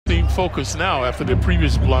focus now after the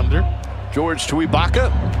previous blunder. George to Ibaka.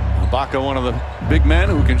 Ibaka, one of the big men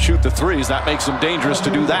who can shoot the threes. That makes him dangerous to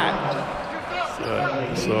do that.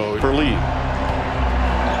 So for Lee.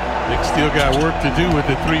 Knicks still got work to do with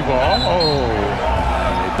the 3-ball.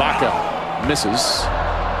 Oh. Ibaka misses.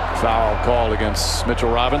 Foul call against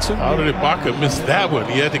Mitchell Robinson. How did Ibaka miss that one?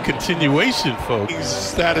 He had the continuation, folks.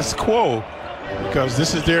 Status quo, because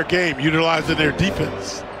this is their game, utilizing their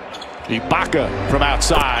defense. Ibaka from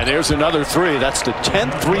outside. There's another three. That's the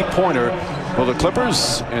 10th three-pointer for the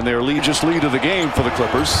Clippers, and their lead of the game for the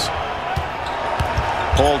Clippers.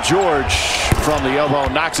 Paul George from the elbow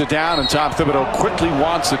knocks it down, and Tom Thibodeau quickly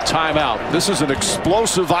wants a timeout. This is an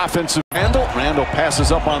explosive offensive. Randall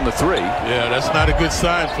passes up on the three. Yeah, that's not a good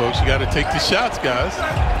sign, folks. You got to take the shots, guys.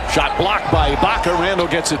 Shot blocked by Ibaka. Randall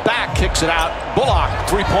gets it back, kicks it out. Bullock,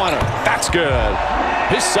 three-pointer. That's good.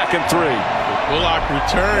 His second three. Bullock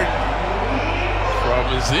returned from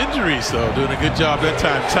his injury, so doing a good job that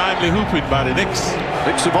time. Timely hooping by the Knicks.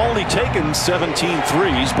 Knicks have only taken 17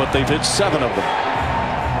 threes, but they've hit 7 of them.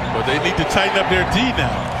 But they need to tighten up their D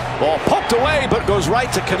now. Ball poked away, but goes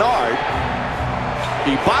right to Kennard.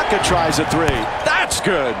 Ibaka tries a three. That's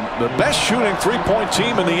good. The best shooting three-point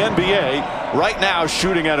team in the NBA right now,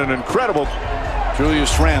 shooting at an incredible.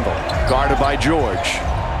 Julius Randle, guarded by George.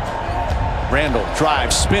 Randle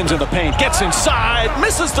drives, spins in the paint, gets inside,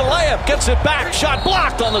 misses the layup, gets it back. Shot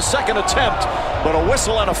blocked on the second attempt, but a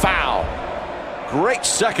whistle and a foul. Great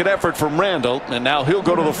second effort from Randle, and now he'll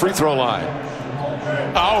go to the free throw line.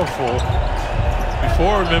 Powerful.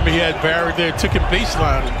 Before, remember, he had Barrett there, took him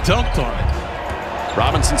baseline and dunked on it.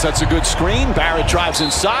 Robinson sets a good screen. Barrett drives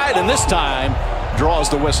inside, and this time draws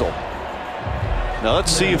the whistle. Now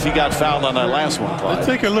let's see if he got fouled on that last one, Clyde. Let's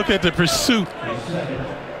take a look at the pursuit.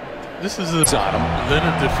 This is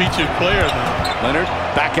Leonard, the featured player now. Leonard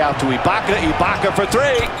back out to Ibaka. Ibaka for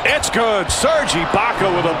three. It's good. Serge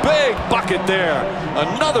Ibaka with a big bucket there.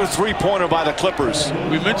 Another three-pointer by the Clippers.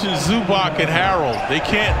 We mentioned Zubac and Harold. They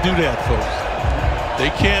can't do that, folks. They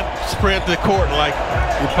can't spread the court like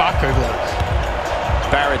Ibaka does.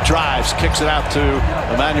 Barrett drives, kicks it out to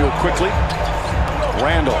Emmanuel quickly.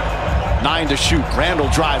 Randle, 9 to shoot. Randle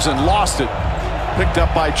drives and lost it. Picked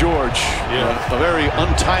up by George. Yeah. A very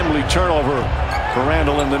untimely turnover for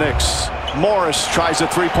Randle and the Knicks. Morris tries a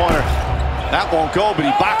three-pointer. That won't go, but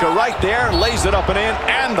Ibaka right there, lays it up and in,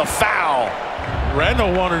 and the foul.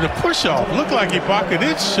 Randle wanted a push-off. Looked like Ibaka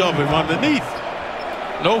did shove him underneath.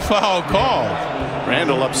 No foul call.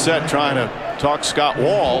 Randle upset, trying to talk Scott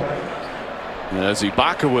Wall. As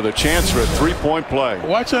Ibaka with a chance for a three-point play.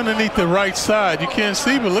 Watch underneath the right side. You can't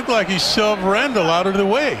see, but it looked like he shoved Randle out of the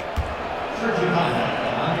way.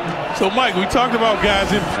 So, Mike, we talked about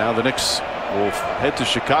guys in. Now the Knicks will head to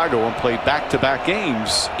Chicago and play back-to-back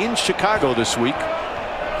games in Chicago this week.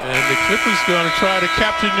 And the Clippers going to try to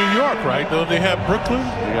capture New York, right? Don't they have Brooklyn?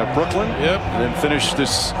 They got Brooklyn. Yep. And then finish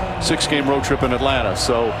this 6-game road trip in Atlanta.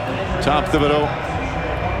 So, Tom Thibodeau,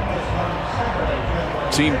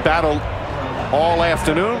 team battled all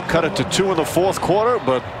afternoon, cut it to 2 in the fourth quarter,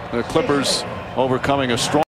 but the Clippers overcoming a strong